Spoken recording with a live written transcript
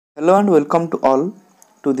Hello and welcome to all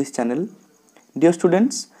to this channel. Dear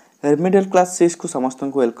students, Remedial class 6 को समस्त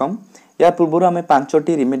को welcome. या पूर्व आम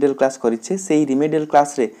 5टी रिमेडियल क्लास करें से रिमेडियल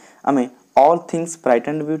क्लास रे आम all things bright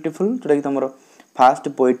and beautiful जोटा कि तुम फास्ट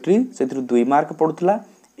पोएट्री से 2 मार्क पड़ूला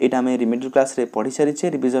यहाँ आम रिमेडियल क्लास रे पढ़ी सारी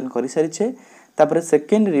रिविजन कर सारी.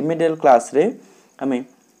 सेकेंड रिमेडियल क्लास रे आम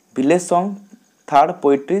विलेज सॉन्ग थर्ड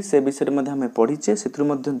पोएट्री से विषय में पढ़ीचे से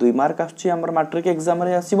 2 मार्क आम मैट्रिक एग्जाम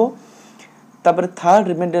रे आसीबो. तापर थर्ड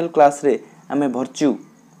रिमेडियल क्लास रे आमे भर्च्यू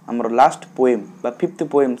हमर लास्ट पोएम बा फिफ्थ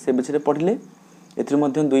पोएम से बिछरे पढ़िले एथि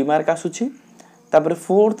मध्ये 2 मार्क आसुची. तापर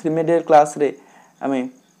फोर्थ रिमेडियल क्लास रे आमे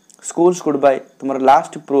स्कूल्स गुड बाय तुमर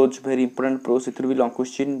last pros very important pros एथि भी long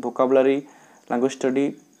question vocabulary language study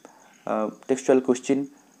textual question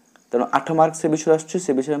तेणु 8 मार्क से विषय आसुची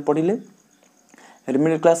से विषय में पढ़िले.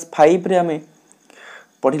 रिमेडियल क्लास 5 रे आमे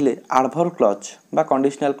पढ़िले एडवर्ब क्लॉज बा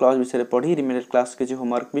कंडीशनल क्लॉज विषय पढ़ी रिमेडियल क्लास के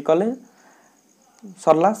होमवर्क भी कले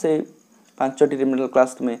सरला से 5टी रिमेडियल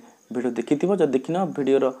क्लास तुम्हें वीडियो देखी थी. जब देखी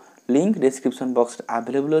video link description box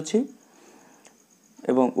available अच्छी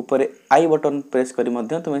एवं ऊपर आई बटन प्रेस करी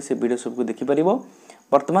तुम्हें से वीडियो सबको देखि परिबो.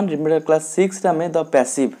 वर्तमान रिमेडियल क्लास 6 रे the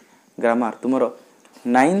passive grammar तुमरो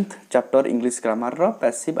 9th chapter English grammar row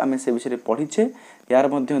passive आमे से विषय पढ़ीचे.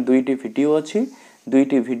 यार मध्ये 2टी वीडियो अच्छी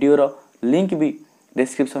 2टी वीडियो रो लिंक भी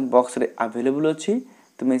डिस्क्रिप्शन बॉक्स रे अवेलेबल अच्छी.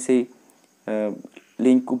 तुम्हें से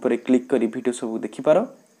लिंक ऊपर क्लिक करी वीडियो सब देखि पारो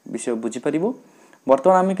विषय बुझी परिबो.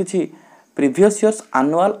 वर्तमान आमे किछि प्रीवियस इयर्स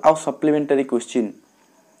एनुअल आ सप्लीमेंटरी क्वेश्चन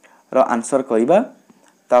रो आंसर करिबा.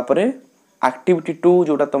 तापरे एक्टिविटी 2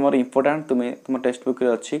 जोटा तमर इंपोर्टेंट तुम टेक्स्ट बुक रे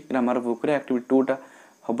अछि ग्रामर बुक रे एक्टिविटी 2 टा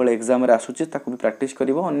हबले एग्जाम रे आसुछि ताकू भी प्रैक्टिस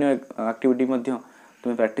करिवो. अन्य एक्टिविटी मध्ये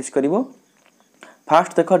तुम प्रैक्टिस करिवो.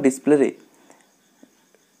 फास्ट देखो डिस्प्ले रे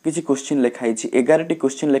किछि क्वेश्चन लिखाई छि 11टी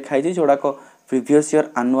क्वेश्चन लिखाई छि जोड़ा को प्रीवियस ईयर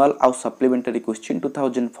एनुअल आउ सप्लीमेंटरी क्वेश्चन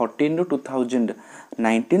 2014 रो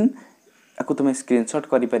 2019 आकु तुम स्क्रीनशॉट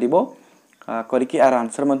करि परिबो करिकि आर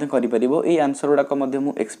आंसर मध्ये करि परिबो. ए आंसर गुडा को मध्ये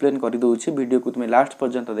मु एक्सप्लेन करि दोछि वीडियो को तुम लास्ट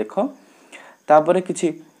पर्यंत देखो. तापरे किछि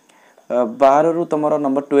 12 रु तमरो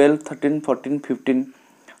नंबर 12 13 14 15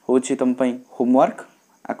 होछि तुम पई होमवर्क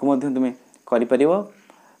आकु मध्ये तुम करि परिबो.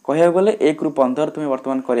 कहया गले 1 रु 15 तुम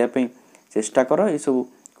वर्तमान करिया पई चेष्टा करो. ये सब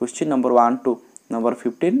क्वेश्चन नंबर 1 टू नंबर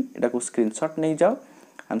 15 एटा को स्क्रीनशॉट नहीं जाओ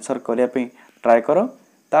आंसर करिया पे ट्राई करो.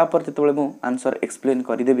 तापर जेतबेले मु आंसर एक्सप्लेन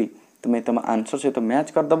करि देबी तुमे तम आंसर से तो मैच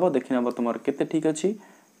कर दबो देखि नबो तुमर केते ठीक अछि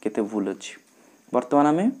केते भूल अछि. वर्तमान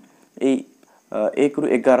हमें ए 1 रु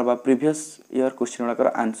 11 बा प्रीवियस ईयर क्वेश्चन वाला कर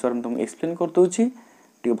आंसर हम तुम एक्सप्लेन कर दोछि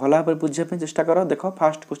ठीक भला पर बुझे पे चेष्टा करो. देखो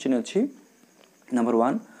फर्स्ट क्वेश्चन अछि number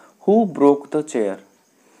 1 who broke the chair.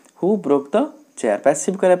 Who broke the chair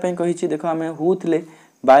passive करा पे कहि छि. देखो हमें हु थिले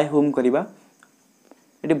बाय होम करिबा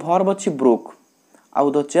एटी वर्ब अछि ब्रोक आउ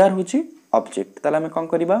द चेयर होछि ऑब्जेक्ट. ताले हमें कोन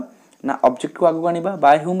करिबा ना ऑब्जेक्ट को आगु आनिबा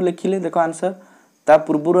बाय होम लिखिले. देखो आंसर ता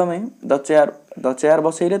पूर्वरु हमें द चेयर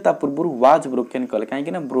बसैले ता पूर्वरु वाज ब्रोकन कले काहे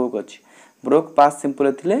कि ना ब्रोक अछि. ब्रोक पास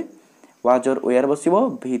सिंपल थिले वाज और वेयर बसिबो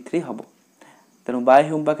v3 हबो. तेनु बाय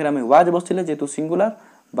होम पाखरे हमें was बसिले जेतु singular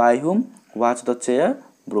bye home was the chair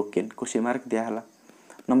broken question mark दिया हला.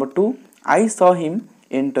 Number 2 I saw him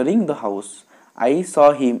entering the house. I saw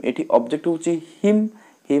him एठी ऑब्जेक्ट होची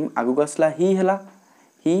him आगु गसला he हला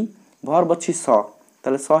he verb अछि saw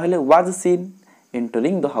तले saw हेले was seen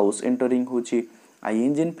entering the house. entering होची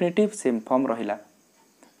ing infinitive सेम फॉर्म रहिला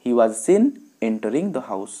he was seen entering the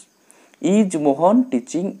house. is Mohan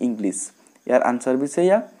teaching English. यार आंसर भी से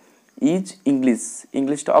या is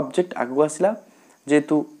English तो ऑब्जेक्ट आगु गसला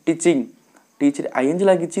जेतु टीचिंग टीचर आईएनजी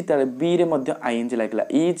लागिछि ताले बी रे मध्ये आईएनजी लागला.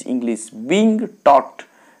 Is English being taught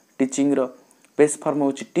teaching row base form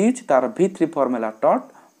होछि टीच तार v3 formula taught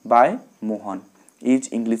by Mohan. Is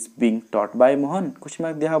English being taught by Mohan question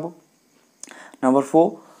mark दिया हबो. Number 4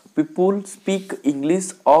 people speak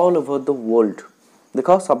English all over the world.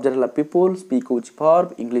 देखो subject हला people speak होछि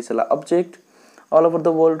verb English हला object all over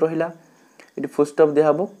the world रहिला. It full stop दिया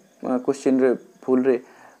हबो question रे फुल रे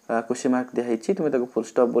क्वेश्चन मार्क दिया हिछि तुमे ताको फुल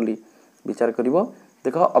स्टॉप बोली विचार करिवो.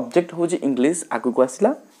 देखो ऑब्जेक्ट होछि इंग्लिश आगु को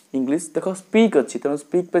आसला इंग्लिश. देखो स्पीक अछि त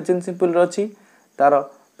स्पीक प्रेजेंट सिंपल रो अछि तार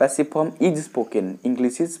passive form is spoken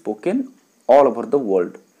English is spoken all over the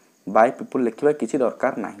world by people लिखिबा किछि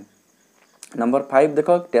दरकार नाही. नंबर 5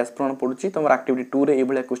 देखो टेस्ट प्रॉन पडुछि तमर एक्टिविटी 2 रे ए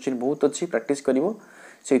भले क्वेश्चन बहुत अछि practice करिवो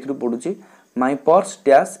सेइथरु पडुछि my purse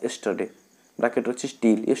dash yesterday bracket अछि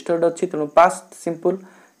स्टील यस्टरडे अछि तनो past simple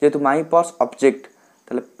जेतु my purse object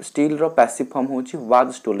ताले स्टील रो पैसिव फॉर्म होछि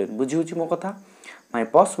वाज स्टोलन. बुझी होछि मो कथा my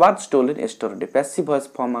purse was stolen yesterday passive voice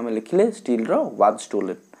form में लिखिले स्टील रो वाज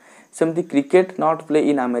स्टोलन. सेमती cricket not play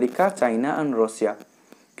in America China and Russia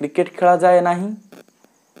cricket खेला जाए नाही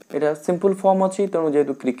एटा सिंपल फॉर्म अछि तेणु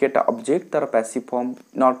जेतु क्रिकेट ऑब्जेक्ट तार passive form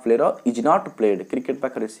not played is not played cricket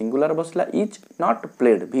पाखरे singular बसला is not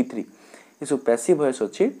played v3 issue passive voice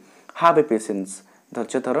अछि हैव ए पेशेंस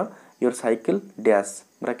धैर्य धर योर साइकिल डैश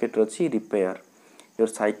ब्रैकेट अछि रिपेयर योर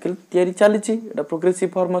साइकिल तयारी चलीची एटा प्रोग्रेसिव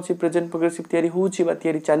फॉर्म अछि प्रेजेंट प्रोग्रेसिव तयारी होउची बा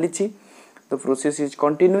तयारी चलीची the process is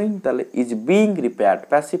continuing ताले is being repaired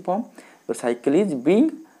passive form your cycle is being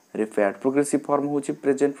repaired progressive form होची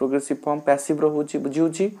present progressive form passive रो होची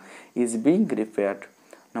बुझिउची is being repaired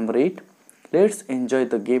number 8 let's enjoy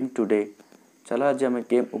the game today चला आज हम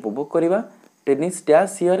गेम उपभोग करिवा tennis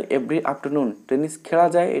dash here every afternoon tennis खेला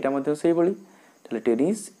जाए एटा मध्ये सेही बळी ताले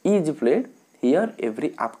tennis is played here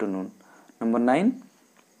every afternoon number 9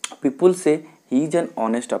 people say he is an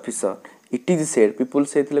honest officer it is said people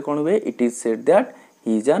say थिले कोन हुए it is said that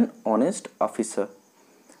he is an honest officer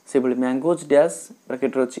से बळे mangoes dash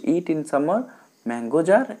bracket row eat in summer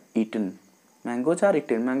mangoes are eaten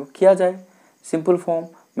mango खिया जाए simple form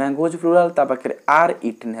mangoes plural ता पाखरे are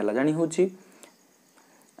eaten हैला जानी होची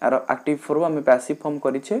आरो एक्टिव फॉर्म हम passive form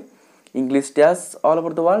करिछे English dash all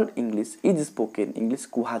over the world English is spoken English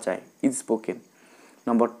कुहा जाए इज स्पोकन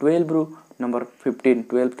नंबर 12 रु नंबर 15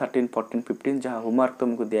 12 13 14 15 जहा होमवर्क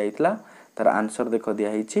तुमको दिया हितला तार आंसर देखो दिया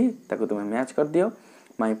हिची ताको तुम मैच कर दियो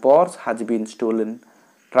my purse has been stolen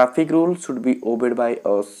traffic rule should be obeyed by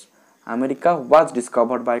us America was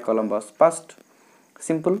discovered by Columbus past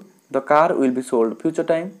simple the car will be sold future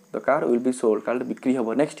time the car will be sold काल बिक्री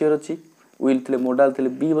हबो next year अछि will थिले model थिले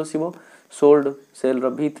B बसिबो sold cell row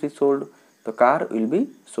v3 sold the car will be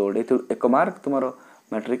sold एतु एक mark तुम्हारो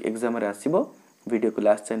matric exam रे आसीबो video को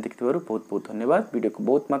लास्ट टाइम देखिथिबारु बहुत बहुत धन्यवाद वीडियो को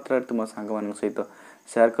बहुत मात्रा रे तुम संग मान सहित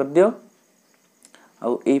शेयर कर दियो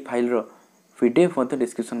आ ए फाइल रो पीडीएफ मते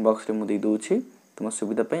डिस्क्रिप्शन बॉक्स रे मु दे दोछि तुम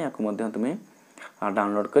सुविधा पय आको मध्य तुमे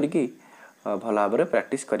डाउनलोड करिकि भला भाबरे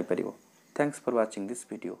प्रैक्टिस करि परिबो thanks for watching this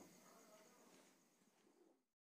video.